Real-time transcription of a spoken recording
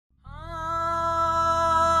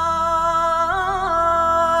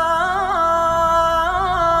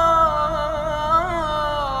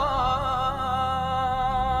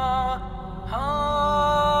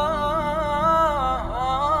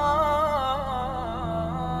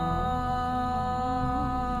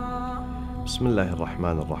بسم الله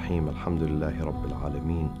الرحمن الرحيم الحمد لله رب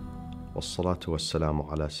العالمين والصلاة والسلام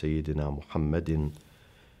على سيدنا محمد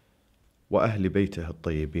وأهل بيته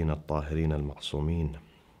الطيبين الطاهرين المعصومين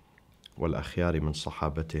والأخيار من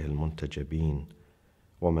صحابته المنتجبين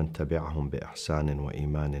ومن تبعهم بإحسان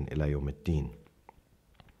وإيمان إلى يوم الدين.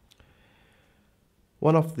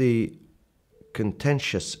 One of the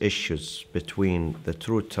contentious issues between the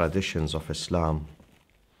true traditions of Islam,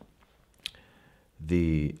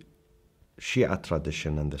 the Shi'a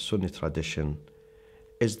tradition and the Sunni tradition,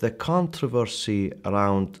 is the controversy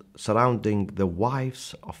surrounding the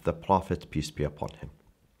wives of the Prophet, peace be upon him.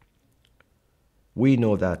 We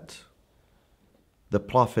know that the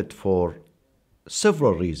Prophet, for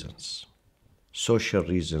several reasons, social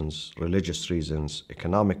reasons, religious reasons,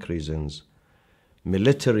 economic reasons,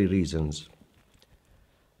 military reasons,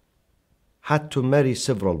 had to marry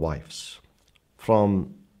several wives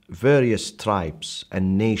from various tribes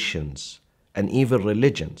and nations and even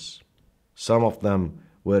religions. Some of them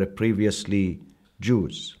were previously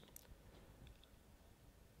Jews.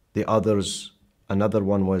 The others, another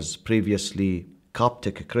one was previously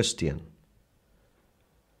Coptic Christian.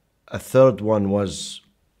 A third one was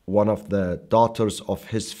one of the daughters of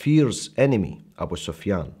his fierce enemy, Abu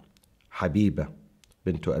Sufyan, Habiba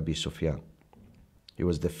bint Abi Sufyan. He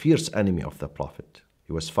was the fierce enemy of the Prophet.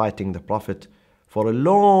 He was fighting the Prophet for a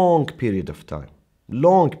long period of time,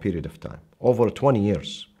 over 20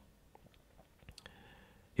 years.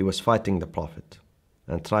 He was fighting the Prophet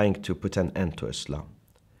and trying to put an end to Islam.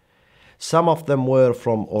 Some of them were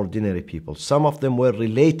from ordinary people. Some of them were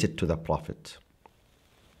related to the Prophet,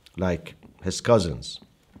 like his cousins.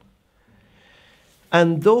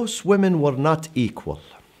 And those women were not equal.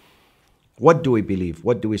 What do we believe?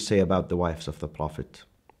 What do we say about the wives of the Prophet?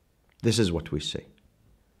 This is what we say.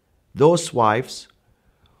 Those wives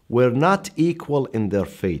were not equal in their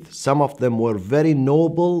faith. Some of them were very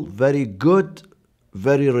noble, very good,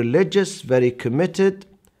 very religious, very committed.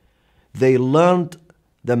 They learned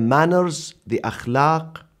the manners, the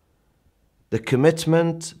akhlaq, the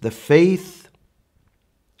commitment, the faith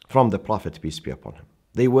from the Prophet, peace be upon him.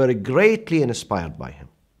 They were greatly inspired by him.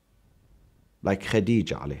 Like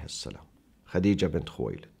Khadija alayhi salam, Khadija bint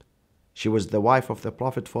Khuwaylid. She was the wife of the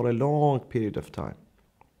Prophet for a long period of time.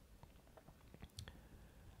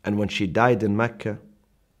 And when she died in Mecca,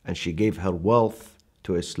 and she gave her wealth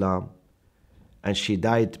to Islam, and she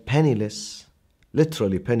died penniless,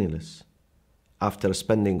 literally penniless, after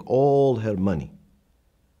spending all her money,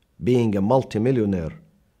 being a multimillionaire,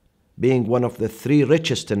 being one of the 3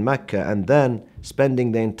 richest in Mecca, and then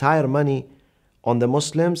spending the entire money on the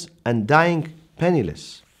Muslims and dying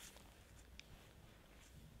penniless.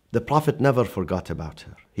 The Prophet never forgot about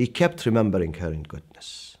her. He kept remembering her in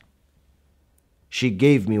goodness. She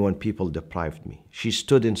gave me when people deprived me. She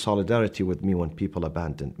stood in solidarity with me when people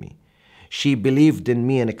abandoned me. She believed in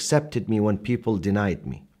me and accepted me when people denied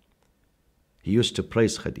me. He used to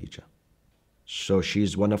praise Khadija. So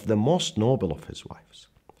she's one of the most noble of his wives.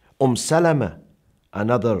 Salama,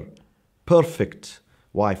 another perfect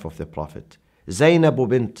wife of the Prophet. Zainab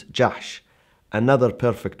bint Jahsh, another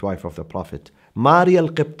perfect wife of the Prophet. Maria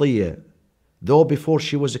al-Qibtiyya, though before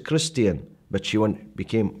she was a Christian, but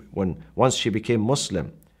once she became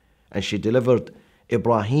Muslim, and she delivered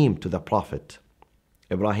Ibrahim to the Prophet.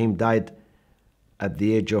 Ibrahim died at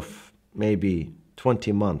the age of maybe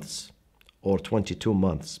 20 months or 22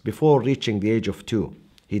 months. Before reaching the age of 2,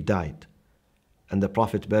 he died. And the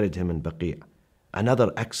Prophet buried him in Baqi'.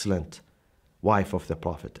 Another excellent wife of the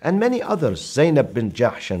Prophet. And many others, Zainab bin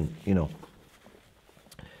Jahsh,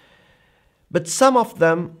 But some of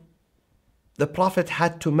them, the Prophet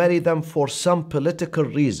had to marry them for some political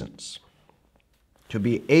reasons. To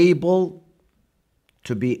be able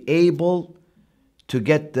to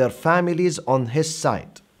get their families on his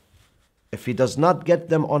side. If he does not get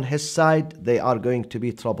them on his side, they are going to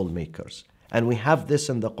be troublemakers. And we have this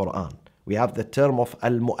in the Quran. We have the term of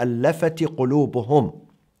al-mu'allafati qulubuhum.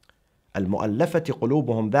 Al-mu'allafati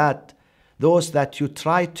qulubuhum, that those that you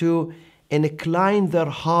try to incline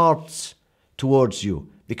their hearts towards you.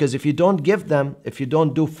 Because if you don't give them, if you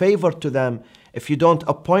don't do favor to them, if you don't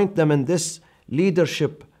appoint them in this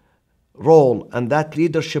leadership role and that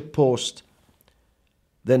leadership post,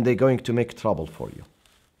 then they're going to make trouble for you.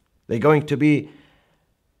 They're going to be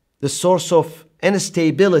the source of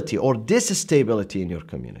instability or disstability in your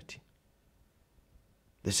community.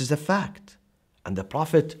 This is a fact. And the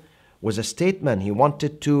Prophet was a statesman. He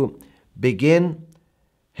wanted to begin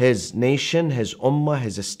his nation, his ummah,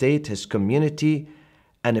 his state, his community,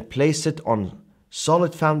 and place it on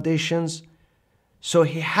solid foundations. So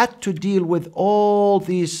he had to deal with all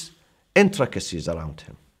these intricacies around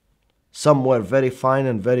him. Some were very fine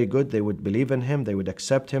and very good. They would believe in him. They would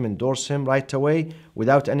accept him, endorse him right away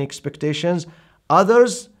without any expectations.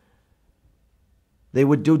 Others, they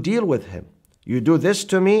would do deal with him. You do this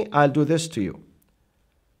to me, I'll do this to you.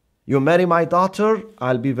 You marry my daughter,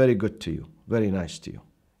 I'll be very good to you, very nice to you.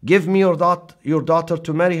 Give me your daughter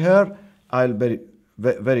to marry her, I'll be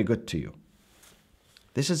very good to you.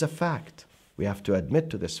 This is a fact. We have to admit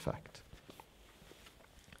to this fact.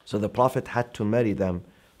 So the Prophet had to marry them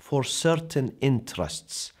for certain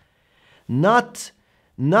interests. Not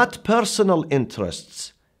personal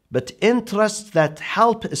interests, but interests that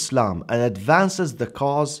help Islam and advances the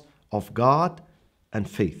cause of God and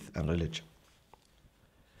faith and religion.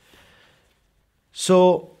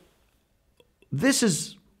 So this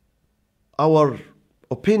is our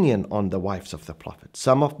opinion on the wives of the Prophet.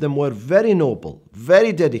 Some of them were very noble,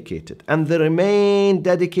 very dedicated, and they remained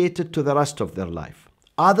dedicated to the rest of their life.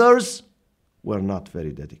 Others were not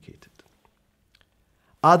very dedicated.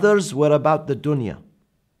 Others were about the dunya.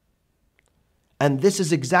 And this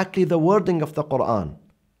is exactly the wording of the Quran.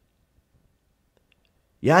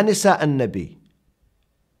 يا نساء النبي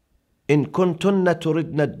إن كنتن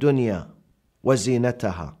تردن الدنيا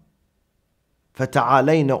وزينتها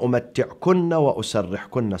فتعالين أمتعكن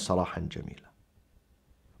وأسرحكن سراحا جميلا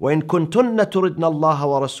وإن كنتن تردن الله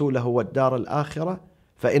ورسوله والدار الآخرة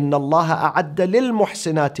فإن الله أعد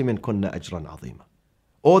للمحسنات منكن أجرا عظيما.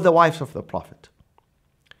 O the wives of the Prophet,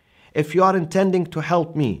 if you are intending to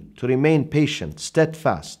help me to remain patient,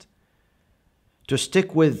 steadfast, to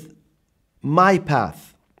stick with my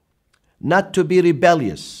path, not to be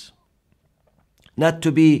rebellious, not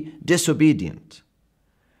to be disobedient,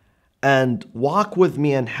 and walk with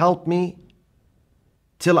me and help me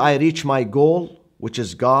till I reach my goal, which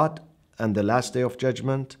is God and the last day of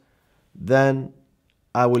judgment, then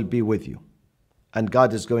I will be with you, and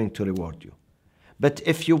God is going to reward you. But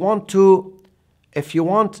if you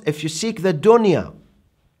seek the dunya,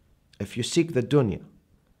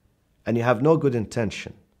 and you have no good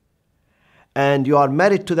intention, and you are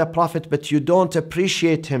married to the Prophet, but you don't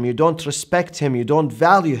appreciate him, you don't respect him, you don't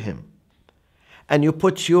value him, and you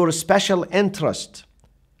put your special interest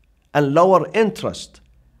and lower interest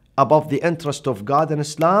above the interest of God and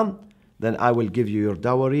Islam, then I will give you your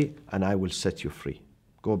dowry and I will set you free.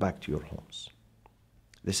 Go back to your homes.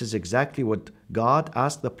 This is exactly what God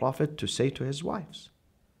asked the Prophet to say to his wives.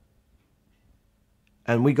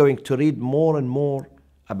 And we're going to read more and more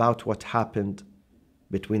about what happened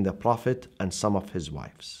between the Prophet and some of his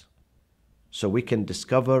wives, so we can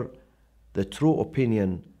discover the true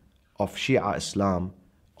opinion of Shia Islam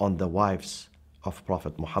on the wives of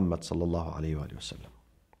Prophet Muhammad sallallahu alaihi wasallam.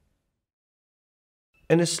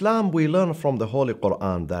 In Islam, we learn from the Holy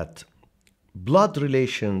Quran that blood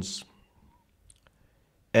relations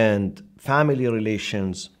and family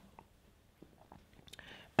relations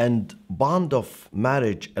and bond of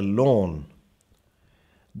marriage alone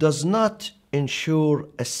does not ensure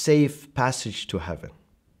a safe passage to heaven.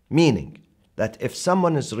 Meaning that if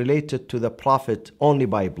someone is related to the Prophet only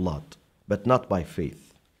by blood, but not by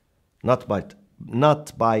faith, not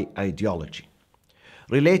by ideology,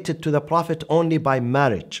 related to the Prophet only by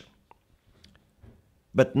marriage,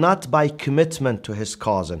 but not by commitment to his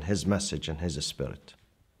cause and his message and his spirit,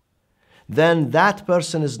 then that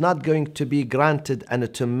person is not going to be granted an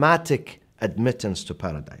automatic admittance to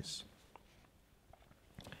paradise.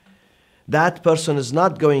 That person is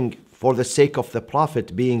not going for the sake of the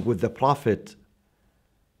Prophet, being with the Prophet,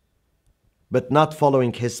 but not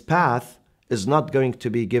following his path, is not going to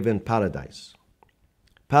be given paradise.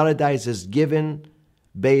 Paradise is given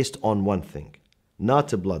based on one thing,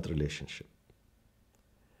 not a blood relationship,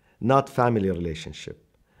 not family relationship,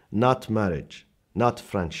 not marriage, not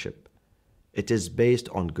friendship. It is based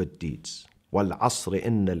on good deeds. وَالْعَصْرِ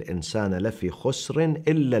إِنَّ الْإِنسَانَ لَفِي خُسْرٍ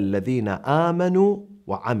إِلَّا الَّذِينَ آمَنُوا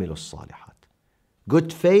وَعَمِلُوا الصَّالِحَاتِ.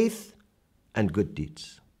 Good faith and good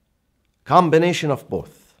deeds. Combination of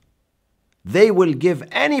both. They will give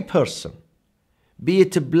any person, be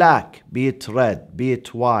it black, be it red, be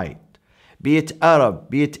it white, be it Arab,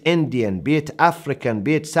 be it Indian, be it African,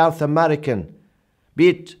 be it South American, be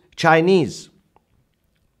it Chinese,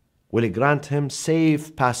 will grant him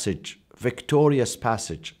safe passage, victorious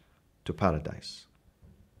passage to paradise.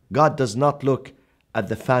 God does not look at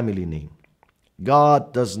the family name.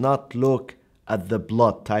 God does not look at the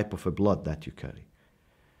blood, type of a blood that you carry.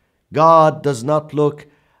 God does not look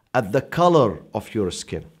at the color of your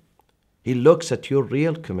skin. He looks at your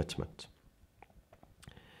real commitment.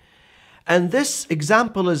 And this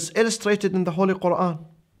example is illustrated in the Holy Quran.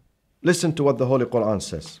 Listen to what the Holy Quran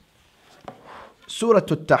says. Surah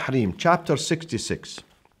Al-Tahrim, chapter 66.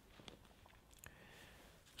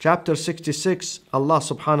 Chapter 66, Allah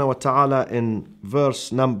subhanahu wa ta'ala in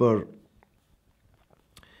verse number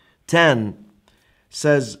 10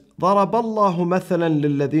 says, ضرب الله مثلا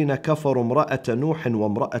للذين كفروا امرأة نوح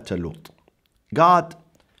وامرأة لوط. God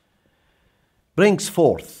brings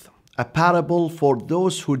forth a parable for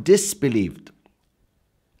those who disbelieved,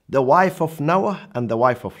 the wife of Noah and the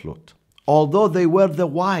wife of Lot. Although they were the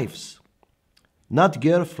wives, not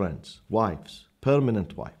girlfriends, wives,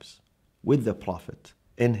 permanent wives, with the Prophet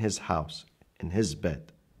in his house, in his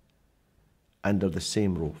bed, under the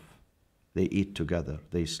same roof. They eat together,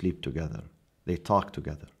 they sleep together, they talk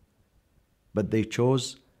together. But they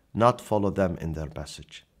chose not follow them in their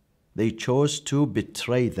message. They chose to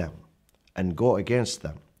betray them and go against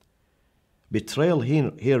them. Betrayal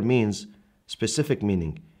here means, specific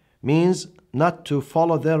meaning, means not to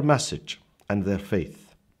follow their message and their faith.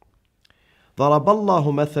 ضرب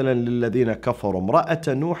الله مثلا للذين كفروا امرأة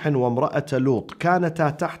نوح وامرأة لوط كانتا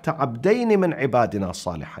تحت عبدين من عبادنا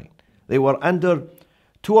الصالحين. They were under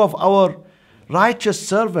two of our righteous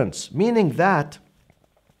servants, meaning that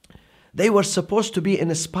they were supposed to be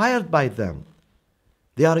inspired by them.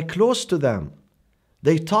 They are close to them.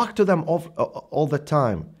 They talk to them all the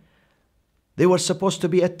time. They were supposed to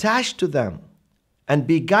be attached to them and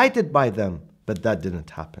be guided by them, but that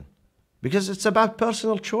didn't happen. Because it's about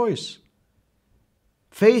personal choice.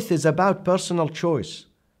 Faith is about personal choice.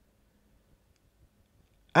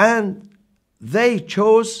 And they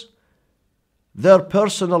chose, their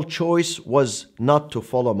personal choice was not to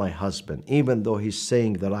follow my husband, even though he's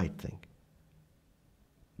saying the right thing.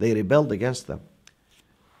 They rebelled against them.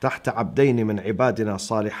 تحت عبدين من عبادنا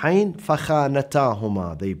صالحين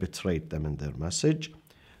فخانتاهما. They betrayed them in their message.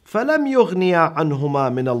 فلم يغنيا عنهما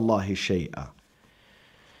من الله شيئا.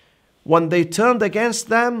 When they turned against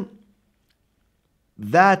them,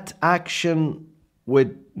 that action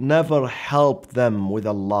would never help them with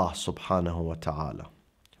Allah subhanahu wa ta'ala.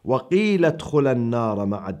 وَقِيلَ ادْخُلَ النَّارَ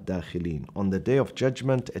مَعَ الدَّاخِلِينَ. On the day of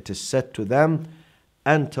judgment, it is said to them,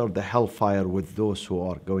 enter the hellfire with those who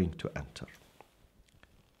are going to enter.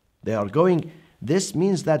 They are going, this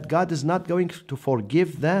means that God is not going to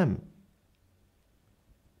forgive them.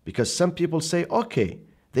 Because some people say, okay,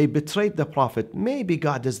 they betrayed the Prophet. Maybe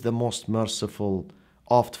God is the most merciful,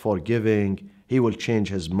 oft forgiving. He will change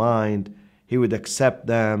his mind. He would accept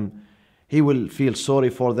them. He will feel sorry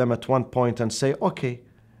for them at one point and say, okay,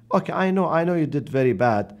 I know you did very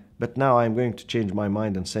bad, but now I'm going to change my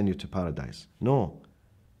mind and send you to paradise. No.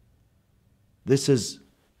 This is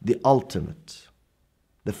the ultimate,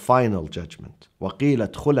 the final judgment. وَقِيلَ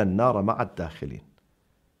ادْخُلَ النَّارَ مَعَ الدَّاخِلِينَ.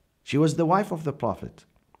 She was the wife of the Prophet.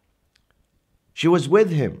 She was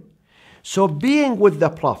with him. So being with the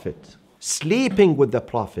Prophet, sleeping with the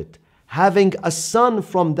Prophet, having a son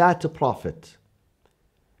from that Prophet,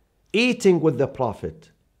 eating with the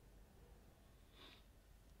Prophet,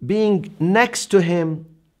 being next to him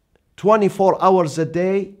 24 hours a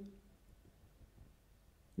day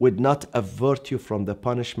would not avert you from the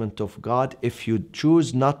punishment of God if you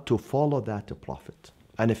choose not to follow that Prophet,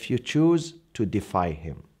 and if you choose to defy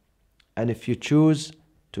him, and if you choose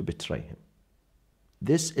to betray him.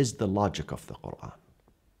 This is the logic of the Quran.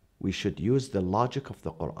 We should use the logic of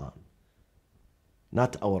the Quran,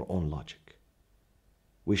 not our own logic.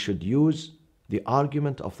 We should use the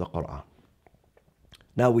argument of the Quran.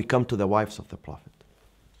 Now we come to the wives of the Prophet.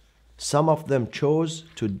 Some of them chose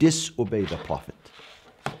to disobey the Prophet.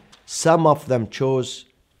 Some of them chose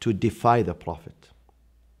to defy the Prophet.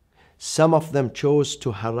 Some of them chose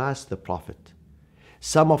to harass the Prophet.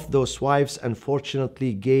 Some of those wives,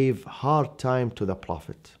 unfortunately, gave hard time to the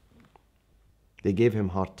Prophet. They gave him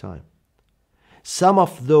hard time. Some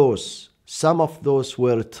of those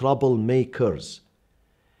were troublemakers.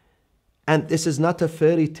 And this is not a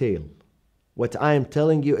fairy tale. What I am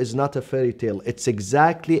telling you is not a fairy tale. It's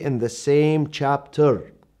exactly in the same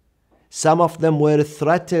chapter. Some of them were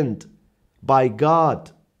threatened by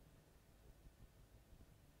God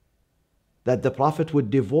that the Prophet would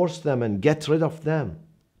divorce them and get rid of them.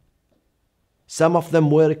 Some of them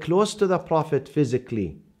were close to the Prophet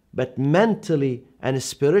physically, but mentally and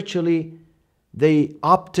spiritually, they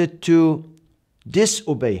opted to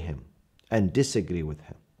disobey him and disagree with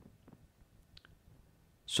him.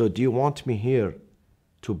 So do you want me here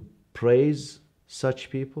to praise such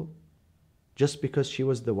people just because she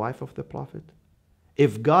was the wife of the Prophet?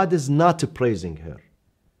 If God is not praising her,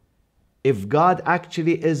 if God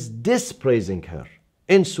actually is dispraising her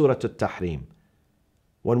in Surah Al-Tahrim,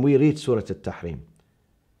 when we read Surah Al-Tahrim,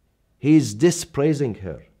 He is dispraising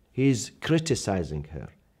her, He is criticizing her,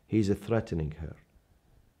 He is threatening her.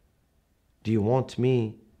 Do you want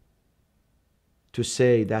me to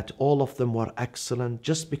say that all of them were excellent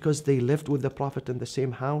just because they lived with the Prophet in the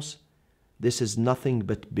same house, this is nothing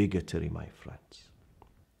but bigotry, my friends.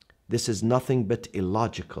 This is nothing but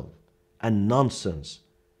illogical and nonsense.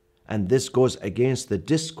 And this goes against the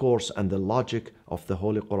discourse and the logic of the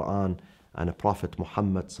Holy Quran and the Prophet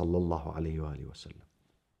Muhammad sallallahu alayhi wa sallam.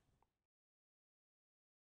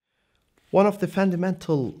 One of the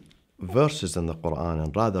fundamental verses in the Quran,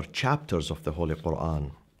 and rather chapters of the Holy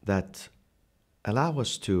Quran, that allow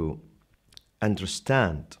us to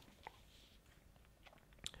understand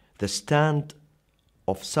the stand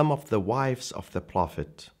of some of the wives of the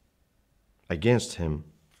Prophet against him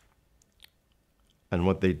and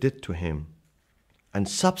what they did to him. And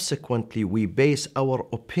subsequently, we base our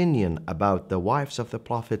opinion about the wives of the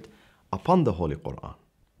Prophet upon the Holy Quran,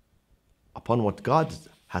 upon what God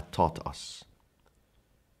had taught us.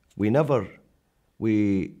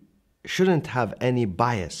 We shouldn't have any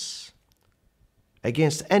bias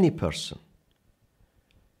against any person.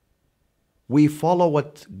 We follow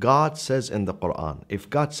what God says in the Quran. If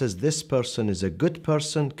God says this person is a good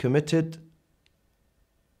person, committed,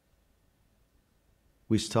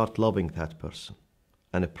 we start loving that person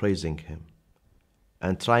and praising him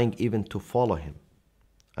and trying even to follow him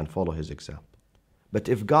and follow his example. But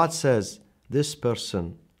if God says this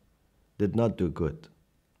person did not do good,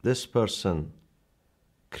 this person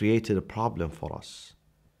created a problem for us,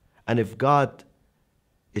 and if God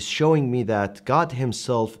is showing me that God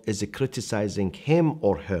himself is criticizing him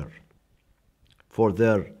or her for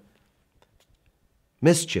their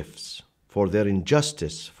mischiefs, for their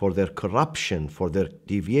injustice, for their corruption, for their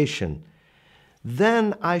deviation,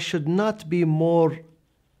 then I should not be more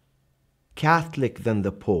Catholic than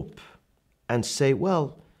the Pope and say,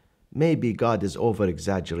 well, maybe God is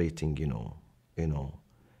over-exaggerating,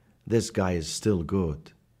 this guy is still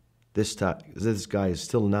good, this guy is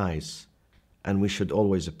still nice, and we should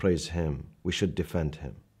always praise him, we should defend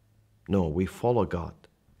him. No, we follow God.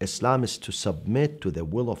 Islam is to submit to the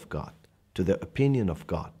will of God, to the opinion of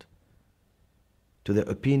God, to the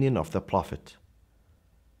opinion of the Prophet.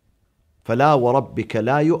 فَلَا وَرَبِّكَ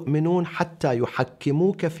لَا يُؤْمِنُونَ حَتَّى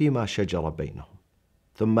يُحَكِّمُوكَ فِي مَا شَجَرَ بَيْنَهُمْ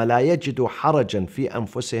ثُمَّ لَا يَجِدُوا حَرَجًا فِي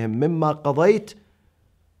أَنفُسِهِمْ مِمَّا قَضَيْتَ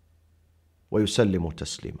وَيُسَلِّمُوا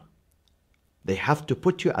تَسْلِيمًا. They have to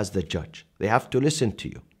put you as the judge. They have to listen to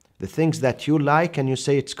you. The things that you like and you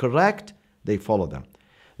say it's correct, they follow them.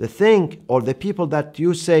 The thing or the people that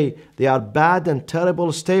you say they are bad and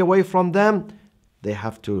terrible, stay away from them, they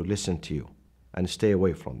have to listen to you and stay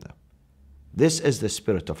away from them. This is the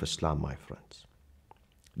spirit of Islam, my friends.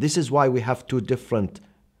 This is why we have two different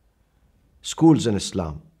schools in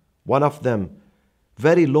Islam. One of them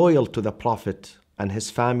very loyal to the Prophet and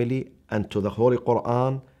his family and to the Holy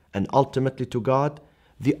Quran and ultimately to God.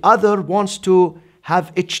 The other wants to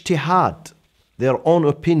have ijtihad, their own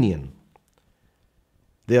opinion,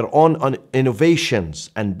 their own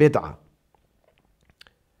innovations and bid'ah.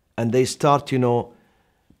 And they start,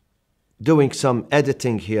 doing some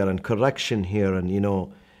editing here and correction here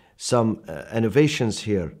and, some innovations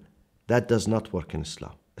here. That does not work in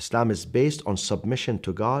Islam. Islam is based on submission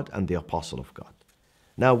to God and the Apostle of God.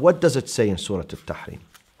 Now, what does it say in Surah Al-Tahrim?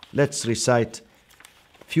 Let's recite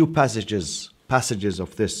few passages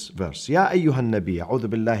of this verse. يا أيها النبي أعوذ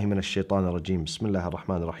بالله من الشيطان الرجيم بسم الله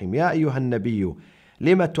الرحمن الرحيم يا أيها النبي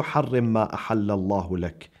لما تحرم ما أحل الله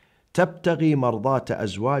لك تبتغي مرضات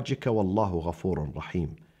أزواجك والله غفور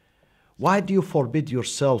رحيم. Why do you forbid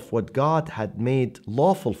yourself what God had made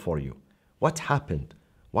lawful for you? What happened?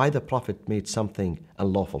 Why the Prophet made something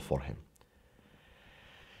unlawful for him?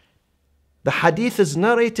 The hadith is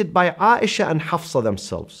narrated by Aisha and Hafsa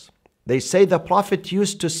themselves. They say the Prophet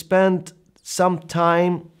used to spend some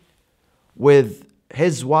time with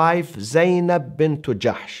his wife Zainab bint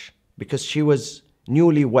Jahsh because she was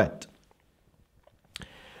newly wed.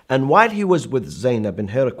 And while he was with Zainab in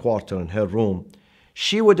her quarter, in her room,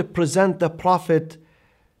 she would present the Prophet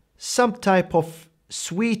some type of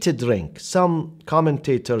sweet drink. Some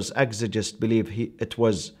commentators, exegetes believe it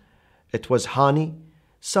was honey.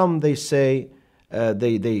 Some they say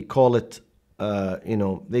they call it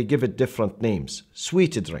they give it different names.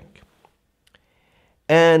 Sweet drink.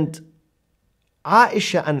 And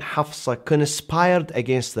Aisha and Hafsa conspired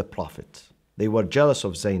against the Prophet. They were jealous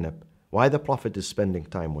of Zainab. Why the Prophet is spending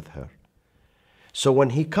time with her? So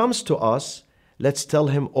when he comes to us, let's tell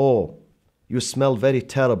him, oh, you smell very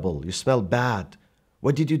terrible. You smell bad.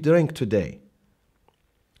 What did you drink today?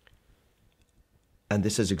 And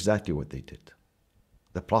this is exactly what they did.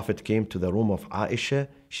 The Prophet came to the room of Aisha.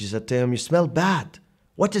 She said to him, you smell bad.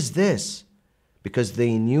 What is this? Because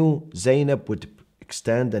they knew Zainab would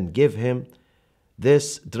extend and give him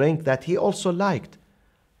this drink that he also liked.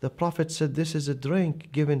 The Prophet said, this is a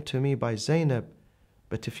drink given to me by Zainab,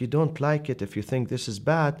 but if you don't like it, if you think this is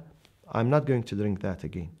bad, I'm not going to drink that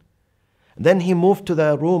again. Then he moved to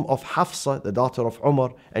the room of Hafsa, the daughter of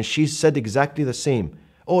Umar, and she said exactly the same.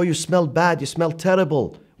 Oh, you smell bad, you smell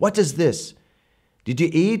terrible. What is this? Did you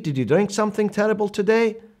eat? Did you drink something terrible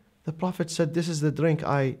today? The Prophet said, this is the drink.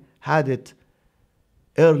 I had it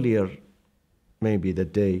earlier, maybe the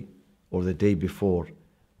day or the day before,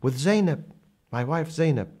 with Zainab, my wife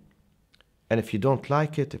Zainab. And if you don't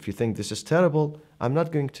like it, if you think this is terrible, I'm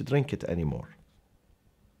not going to drink it anymore.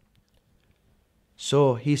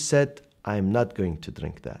 So he said, I'm not going to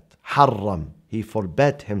drink that. Harram, he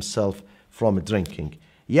forbade himself from drinking.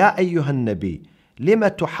 Ya ayyuhan nabi,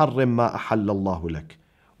 lima tuharrim ma ahallallahu lak.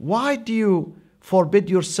 Why do you forbid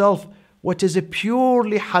yourself what is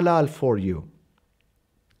purely halal for you?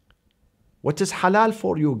 What is halal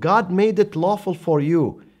for you? God made it lawful for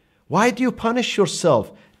you. Why do you punish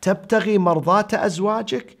yourself? تبتغي مرضات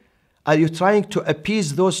أزواجك? Are you trying to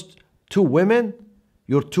appease those two women,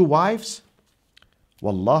 your two wives?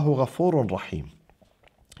 Wallahu ghafurun rahim.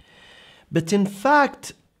 But in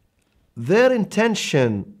fact, their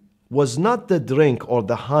intention was not the drink or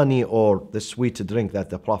the honey or the sweet drink that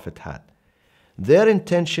the Prophet had. Their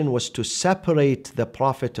intention was to separate the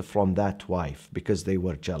Prophet from that wife because they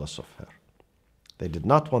were jealous of her. They did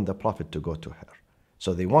not want the Prophet to go to her.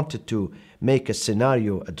 So they wanted to make a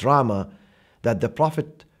scenario, a drama, that the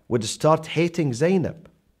Prophet would start hating Zainab.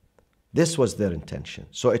 This was their intention.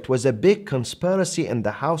 So it was a big conspiracy in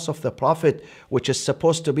the house of the Prophet, which is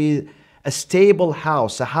supposed to be a stable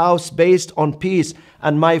house, a house based on peace.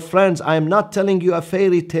 And my friends, I am not telling you a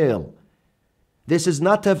fairy tale. This is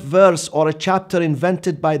not a verse or a chapter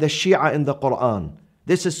invented by the Shi'a in the Quran.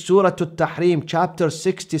 This is Surah At-Tahrim, chapter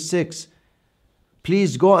 66.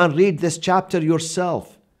 Please go and read this chapter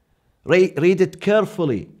yourself. Read it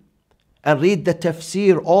carefully. And read the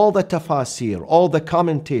tafsir, all the tafasir, all the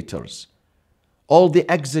commentators, all the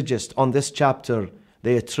exegetes on this chapter.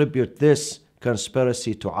 They attribute this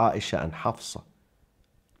conspiracy to Aisha and Hafsa.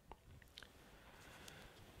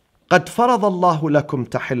 قد فرض الله لكم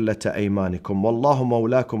تحلة أيمانكم والله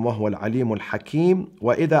مولاكم وهو العليم الحكيم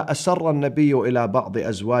وإذا أسر النبي إلى بعض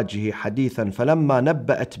أزواجه حديثا فلما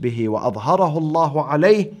نبأت به وأظهره الله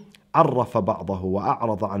عليه عرف بعضه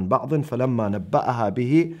وأعرض عن بعض فلما نبأها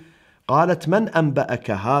به قالت من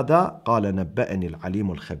أنبأك هذا قال نبأني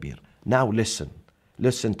العليم الخبير. Now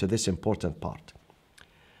listen to this important part.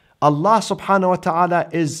 Allah subhanahu wa ta'ala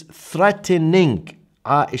is threatening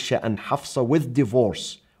Aisha and Hafsa with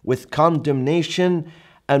divorce, with condemnation,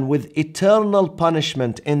 and with eternal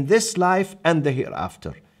punishment in this life and the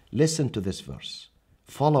hereafter. Listen to this verse.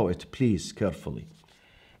 Follow it, please, carefully.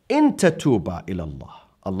 إن تتوبا إلى الله.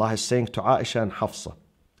 Allah is saying to Aisha and Hafsa,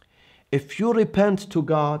 if you repent to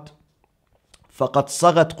God, فقد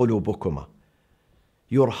صغت قلوبكما.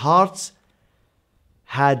 Your hearts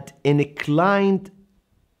had inclined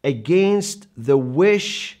against the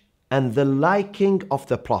wish and the liking of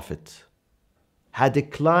the Prophet, had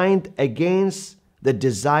inclined against the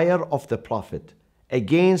desire of the Prophet,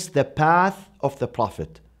 against the path of the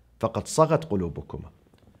Prophet. فقد صغت قلوبكما.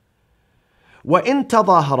 وإن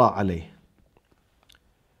تظاهر عليه.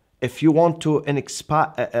 If you want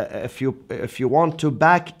to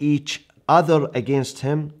back each other against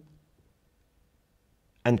him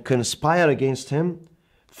and conspire against him,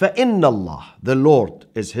 فإن الله, the Lord,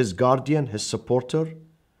 is his guardian, his supporter.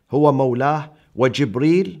 هو مولاه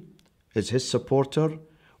وجبريل is his supporter.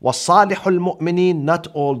 وصالح المؤمنين, not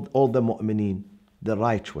all the mu'mineen, the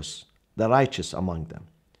righteous among them.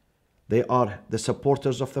 They are the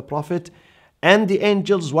supporters of the Prophet. And the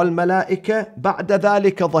angels, والملائكة بعد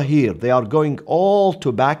ذلك ظهير. They are going all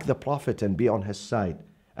to back the Prophet and be on his side.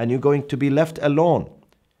 And you're going to be left alone.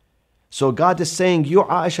 So God is saying, you,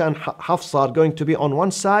 Aisha and Hafsa, are going to be on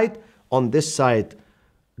one side. On this side,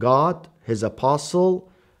 God, his apostle,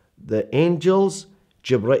 the angels,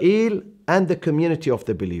 Jibreel, and the community of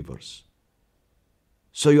the believers.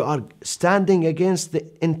 So you are standing against the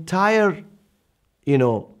entire,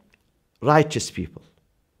 righteous people,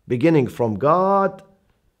 beginning from God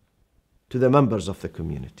to the members of the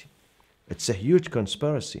community. It's a huge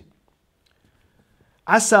conspiracy.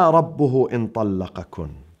 عسى ربه إن طلقكن.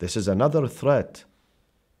 This is another threat,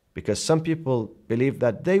 because some people believe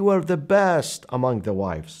that they were the best among the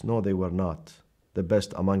wives. No, they were not the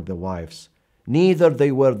best among the wives. Neither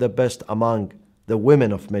they were the best among the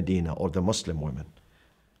women of Medina or the Muslim women,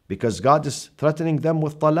 because God is threatening them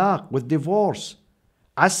with talaq, with divorce.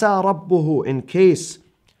 عسى ربه, in case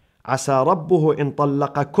عسى ربه إن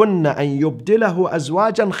طلقكن أن يبدله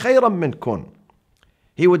أزواجا خيرا منكن.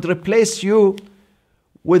 He would replace you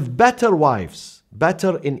with better wives,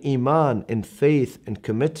 better in iman, in faith, in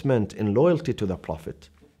commitment, in loyalty to the Prophet.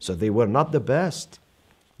 So they were not the best.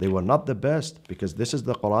 They were not the best, because this is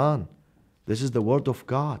the Quran. This is the word of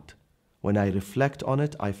God. When I reflect on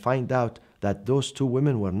it, I find out that those two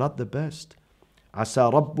women were not the best. عسى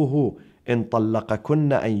ربه إن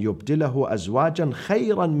طلقكن أن يبدله أزواجا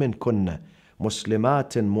خيرا منكن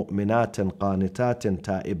مسلمات مؤمنات قانتات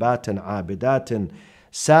تائبات عابدات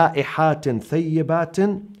سائحات ثيبات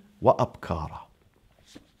وأبكارا.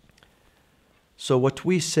 So what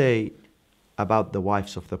we say about the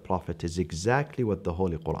wives of the Prophet is exactly what the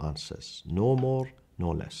Holy Quran says. No more, no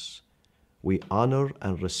less. We honor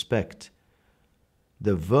and respect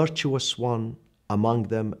the virtuous one among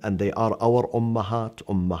them, and they are our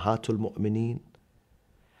ummahatul mu'mineen.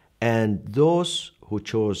 And those who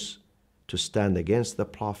chose to stand against the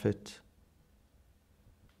Prophet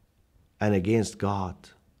and against God,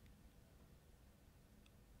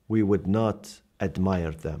 we would not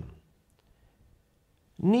admire them.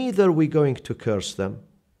 Neither are we going to curse them.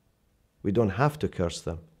 We don't have to curse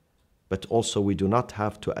them. But also we do not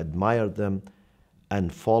have to admire them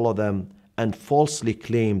and follow them and falsely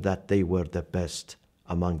claim that they were the best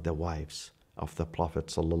among the wives of the Prophet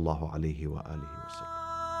sallallahu alaihi wasallam.